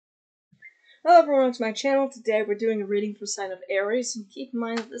Hello everyone, welcome to my channel. Today we're doing a reading for the sign of Aries, and keep in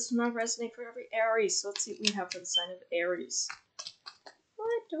mind that this will not resonate for every Aries. So let's see what we have for the sign of Aries. What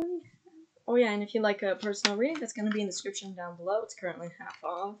do we have? Oh yeah, and if you like a personal reading, that's going to be in the description down below. It's currently half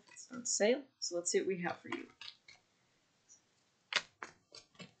off. It's on sale. So let's see what we have for you.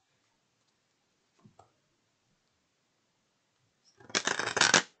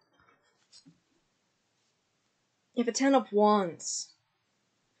 You have a Ten of Wands.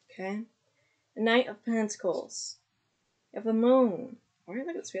 Okay. A Knight of Pentacles. You have the Moon. Alright,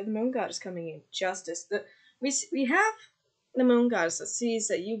 look at this. We have the Moon Goddess coming in. Justice. We have the Moon Goddess that sees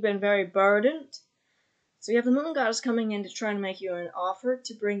that you've been very burdened. So you have the Moon Goddess coming in to try to make you an offer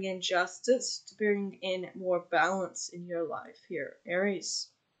to bring in justice, to bring in more balance in your life here, Aries.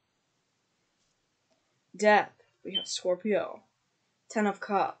 Death. We have Scorpio. Ten of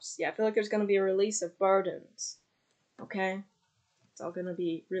Cups. Yeah, I feel like there's going to be a release of burdens. Okay? It's all going to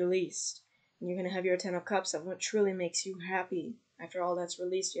be released. And you're going to have your Ten of Cups of what truly makes you happy. After all that's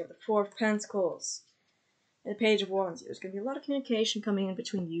released, you have the Four of Pentacles. And the Page of Wands. There's going to be a lot of communication coming in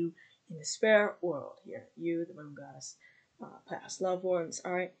between you in the spirit world here. You, the Moon Goddess, past loved ones,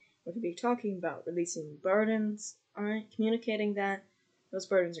 alright? We're going to be talking about releasing burdens, alright? Communicating that. Those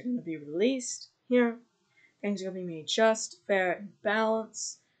burdens are going to be released here. Things are going to be made just, fair, and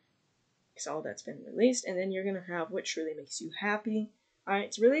balanced. Because all that's been released. And then you're going to have what truly makes you happy. Alright,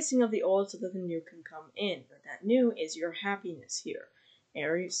 it's releasing of the old so that the new can come in. But that new is your happiness here,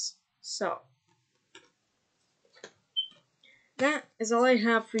 Aries. So, that is all I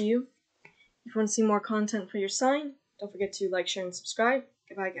have for you. If you want to see more content for your sign, don't forget to like, share, and subscribe.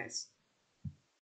 Goodbye, guys.